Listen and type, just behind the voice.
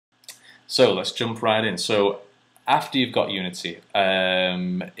So let's jump right in. So after you've got Unity,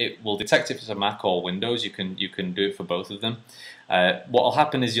 it will detect if it's a Mac or Windows. You can do it for both of them. What will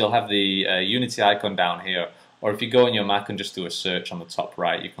happen is you'll have the Unity icon down here, or if you go on your Mac and just do a search on the top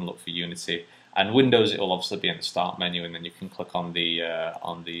right, you can look for Unity. And Windows, it will obviously be in the Start menu, and then you can click on the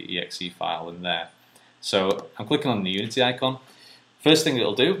exe file in there. So I'm clicking on the Unity icon. First thing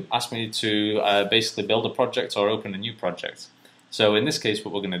it'll do, ask me to basically build a project or open a new project. So in this case,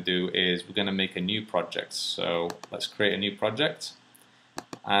 what we're going to do is we're going to make a new project. So let's create a new project,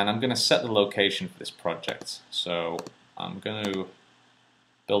 and I'm going to set the location for this project. So I'm going to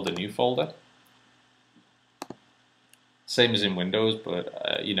build a new folder, same as in Windows,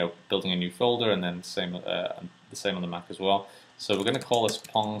 but building a new folder, and then the same on the Mac as well. So we're going to call this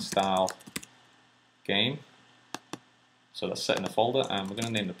Pong Style Game. So that's set in the folder, and we're going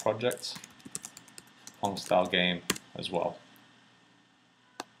to name the project Pong Style Game as well.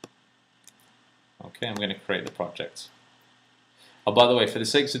 Okay, I'm going to create the project. Oh, by the way, for the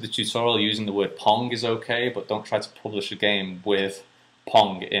sakes of the tutorial, using the word Pong is okay, but don't try to publish a game with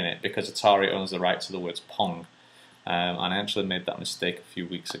Pong in it, because Atari owns the right to the words Pong. And I actually made that mistake a few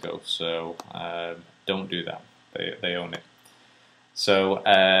weeks ago, so don't do that. They own it. So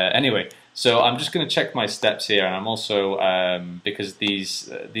anyway, so I'm just going to check my steps here, and I'm also because these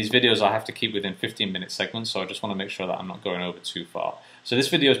videos I have to keep within 15-minute segments, so I just want to make sure that I'm not going over too far. So this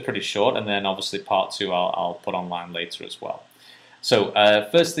video is pretty short, and then obviously part 2 I'll put online later as well. So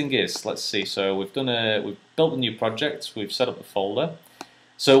first thing is, let's see. So we've built a new project. We've set up the folder.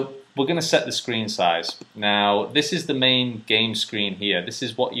 So we're going to set the screen size. Now this is the main game screen here. This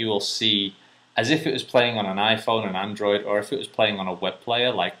is what you will see as if it was playing on an iPhone, an Android, or if it was playing on a web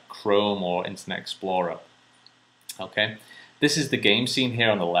player like Chrome or Internet Explorer. Okay, this is the game scene here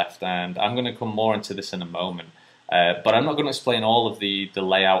on the left, and I'm going to come more into this in a moment. But I'm not going to explain all of the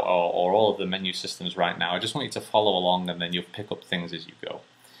layout or all of the menu systems right now. I just want you to follow along, and then you'll pick up things as you go.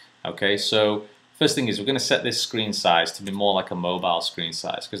 Okay, so first thing is we're going to set this screen size to be more like a mobile screen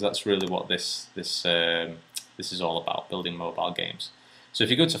size, because that's really what this is all about, building mobile games. So if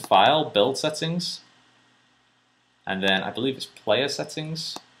you go to File, Build Settings, and then I believe it's Player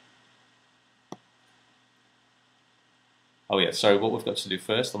Settings. Oh yeah, sorry, what we've got to do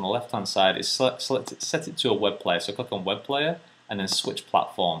first on the left-hand side is set it to a web player. So click on Web Player and then switch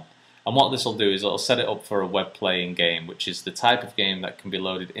platform. And what this will do is it'll set it up for a web playing game, which is the type of game that can be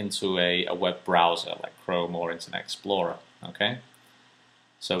loaded into a web browser like Chrome or Internet Explorer. Okay,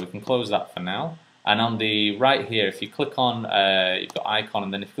 so we can close that for now. And on the right here, if you click on, you've got icon,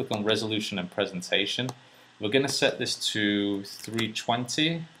 and then if you click on resolution and presentation, we're going to set this to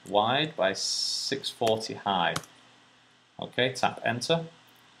 320 wide by 640 high. Okay, tap enter.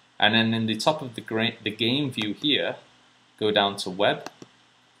 And then in the top of the game view here, go down to web.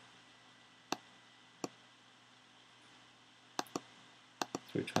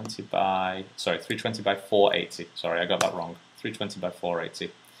 .320 by 480. Sorry, I got that wrong. 320 by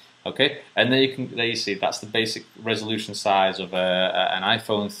 480. Okay, and there you see that's the basic resolution size of an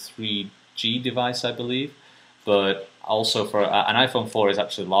iPhone 3G device, I believe. But also for an iPhone 4 is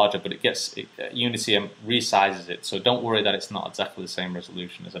actually larger, but Unity resizes it, so don't worry that it's not exactly the same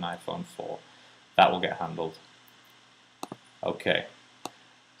resolution as an iPhone 4. That will get handled. Okay,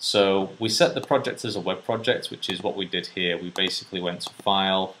 so we set the project as a web project, which is what we did here. We basically went to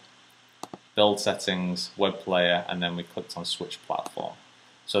File, Build Settings, Web Player, and then we clicked on Switch Platform.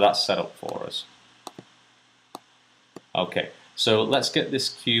 So that's set up for us. Okay, so let's get this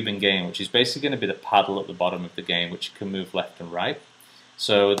cube in game, which is basically going to be the paddle at the bottom of the game, which you can move left and right.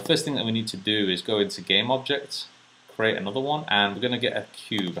 So the first thing that we need to do is go into Game Object, create another one, and we're going to get a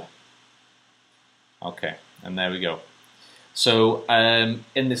cube. Okay, and there we go. So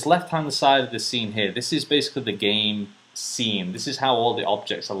in this left-hand side of the scene here, this is basically the game scene. This is how all the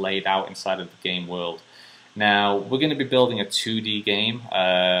objects are laid out inside of the game world. Now, we're going to be building a 2D game,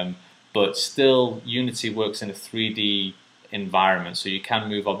 but still Unity works in a 3D environment, so you can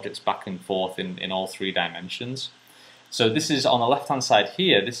move objects back and forth in all 3 dimensions. So this is on the left-hand side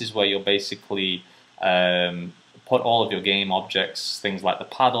here, this is where you'll basically put all of your game objects, things like the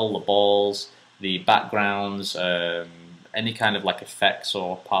paddle, the balls, the backgrounds, any kind of like effects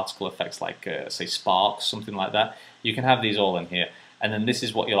or particle effects like, say, sparks, something like that. You can have these all in here. And then this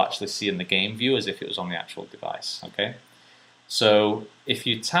is what you'll actually see in the game view as if it was on the actual device. Okay, so if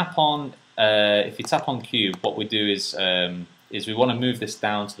you tap on cube, what we do is we want to move this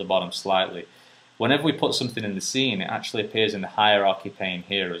down to the bottom slightly. Whenever we put something in the scene, it actually appears in the hierarchy pane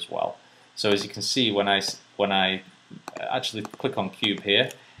here as well. So as you can see, when I actually click on cube here,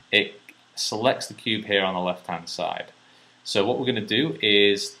 it selects the cube here on the left-hand side. So what we're going to do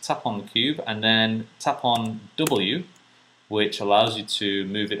is tap on the cube and then tap on W, which allows you to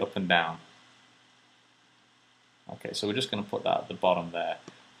move it up and down. Okay, so we're just going to put that at the bottom there.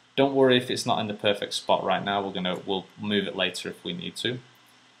 Don't worry if it's not in the perfect spot right now. We'll move it later if we need to.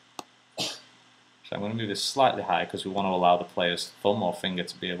 So I'm going to move this slightly higher because we want to allow the player's thumb or finger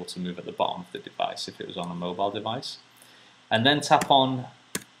to be able to move at the bottom of the device if it was on a mobile device. And then tap on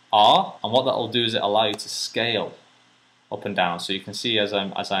R, and what that will do is it allow you to scale up and down. So you can see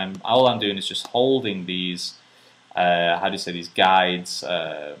all I'm doing is just holding these these guides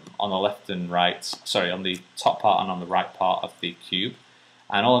on the left and right, sorry, on the top part and on the right part of the cube,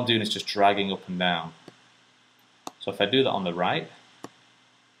 and all I'm doing is just dragging up and down. So if I do that on the right,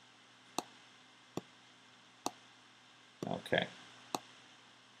 okay,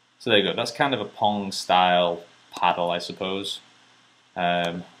 so there you go. That's kind of a Pong style paddle, I suppose.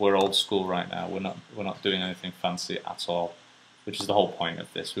 We're old school right now. We're not doing anything fancy at all, which is the whole point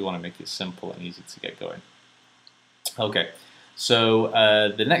of this. We want to make it simple and easy to get going. Okay, so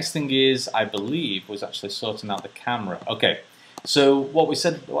the next thing is, I believe, was actually sorting out the camera. Okay, so what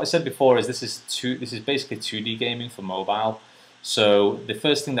I said before is this is basically 2D gaming for mobile. So the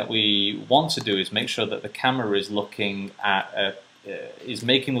first thing that we want to do is make sure that the camera is looking at is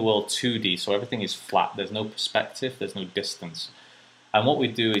making the world 2D, so everything is flat. There's no perspective, there's no distance. And what we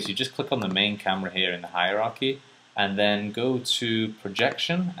do is you just click on the main camera here in the hierarchy, and then go to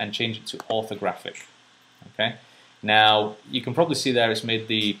projection and change it to orthographic. Okay. Now you can probably see there it's made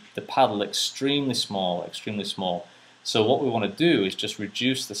the paddle extremely small, extremely small. So what we want to do is just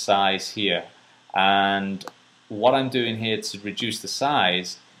reduce the size here, and what I'm doing here to reduce the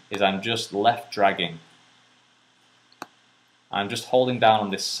size is I'm just left dragging. I'm just holding down on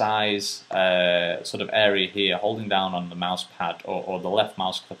this size sort of area here, holding down on the mouse pad or the left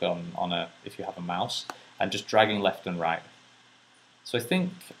mouse click if you have a mouse, and just dragging left and right. So I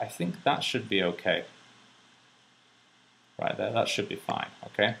think that should be okay. Right there, that should be fine.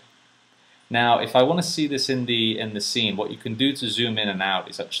 Okay. Now, if I want to see this in the scene, what you can do to zoom in and out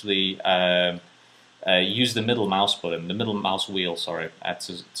is actually use the middle mouse button, the middle mouse wheel, sorry,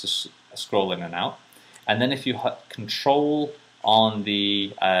 to scroll in and out. And then if you hit Control on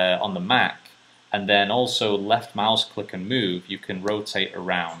the Mac, and then also left mouse click and move, you can rotate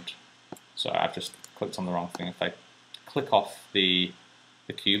around. So I've just clicked on the wrong thing. If I click off the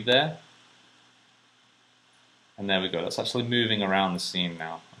cube there, and there we go. That's actually moving around the scene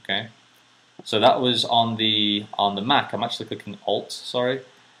now. Okay. So that was on the Mac. I'm actually clicking Alt, sorry,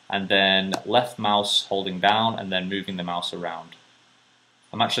 and then left mouse holding down, and then moving the mouse around.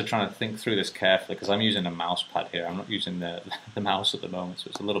 I'm actually trying to think through this carefully because I'm using a mouse pad here. I'm not using the mouse at the moment, so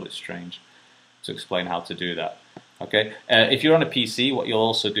it's a little bit strange to explain how to do that. Okay. If you're on a PC, what you'll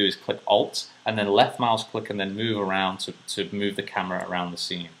also do is click Alt and then left mouse click and then move around to move the camera around the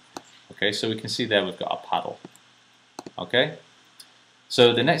scene. Okay, so we can see there we've got our paddle. Okay.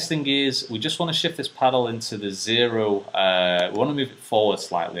 So the next thing is we just want to shift this paddle into the 0. We want to move it forward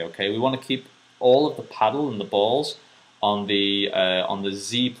slightly. Okay, we want to keep all of the paddle and the balls on the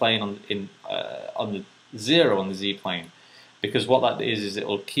Z plane on the 0 on the Z plane, because what that is it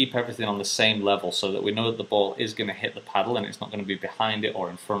will keep everything on the same level so that we know that the ball is going to hit the paddle and it's not going to be behind it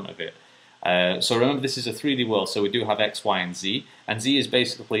or in front of it. So remember, this is a 3D world, so we do have X, Y, and Z is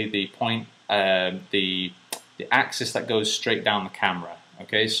basically the point, the axis that goes straight down the camera.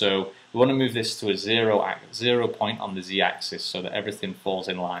 Okay, so we want to move this to a 0 point on the Z axis so that everything falls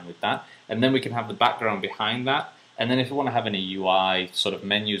in line with that, and then we can have the background behind that, and then if we want to have any UI sort of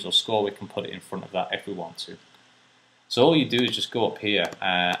menus or score, we can put it in front of that if we want to. So all you do is just go up here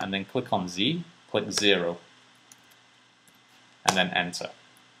and then click on Z, click 0, and then enter.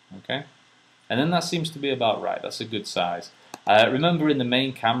 Okay, and then that seems to be about right. That's a good size. Remember, in the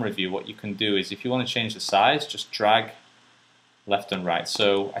main camera view, what you can do is if you want to change the size, just drag left and right.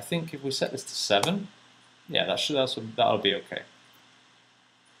 So I think if we set this to 7, yeah, that'll be okay.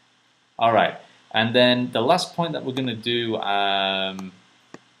 All right, and then the last point that we're going to do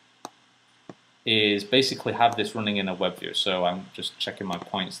is basically have this running in a web view. So I'm just checking my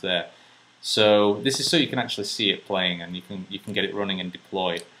points there. So this is so you can actually see it playing and you can get it running and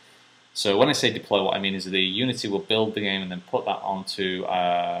deployed. So when I say deploy, what I mean is the Unity will build the game and then put that onto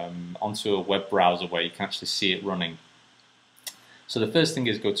a web browser where you can actually see it running. So the first thing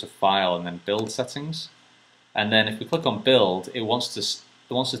is go to File and then Build Settings, and then if we click on Build, it wants us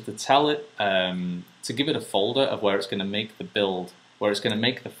to tell it to give it a folder of where it's going to make the build, where it's going to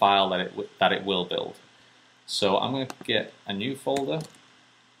make the file that it will build. So I'm going to get a new folder.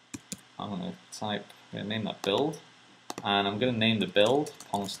 I'm going to name that build, and I'm going to name the build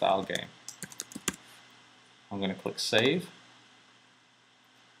Pong Style Game. I'm going to click Save,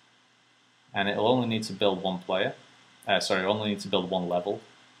 and it'll only need to build one player. Only need to build one level.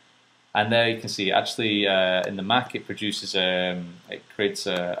 And there you can see, actually, in the Mac, it produces it creates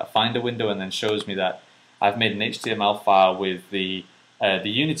a Finder window and then shows me that I've made an HTML file with the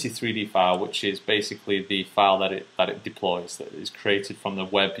Unity 3D file, which is basically the file that it deploys, that is created from the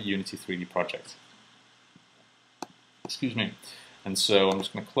web Unity 3D project. Excuse me. And so I'm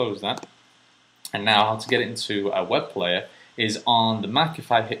just going to close that. And now how to get it into a web player is on the Mac,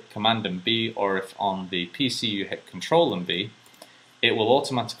 if I hit Command and B, or if on the PC you hit Control and B, it will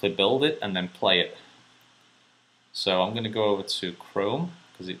automatically build it and then play it. So I'm going to go over to Chrome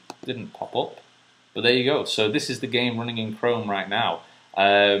because it didn't pop up. But there you go. So this is the game running in Chrome right now.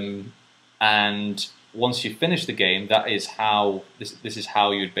 And once you finish the game, that is how this is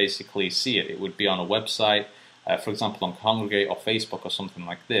how you'd basically see it. It would be on a website, for example, on Congregate or Facebook or something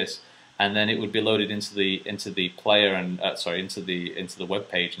like this, and then it would be loaded into the player and into the web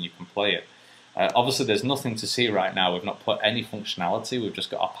page, and you can play it. Obviously, there's nothing to see right now. We've not put any functionality. We've just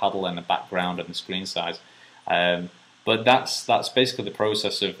got a paddle and a background and the screen size. But that's basically the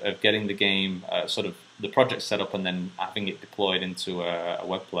process of getting the game, sort of the project set up and then having it deployed into a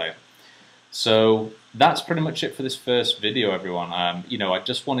web player. So that's pretty much it for this first video, everyone. You know, I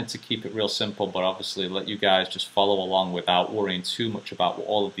just wanted to keep it real simple, but obviously let you guys just follow along without worrying too much about what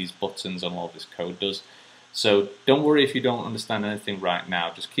all of these buttons and all of this code does. So don't worry if you don't understand anything right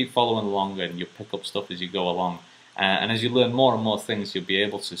now. Just keep following along and you'll pick up stuff as you go along. And as you learn more and more things, you'll be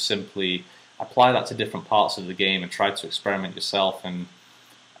able to simply apply that to different parts of the game and try to experiment yourself and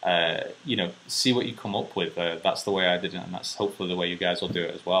you know, see what you come up with. That's the way I did it, and that's hopefully the way you guys will do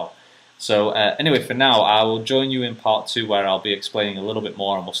it as well. So anyway, for now, I will join you in part 2 where I'll be explaining a little bit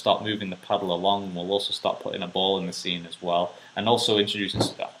more, and we'll start moving the paddle along, and we'll also start putting a ball in the scene as well, and also introducing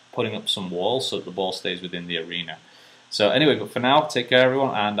putting up some walls so that the ball stays within the arena. So anyway, but for now, take care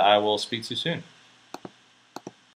everyone, and I will speak to you soon.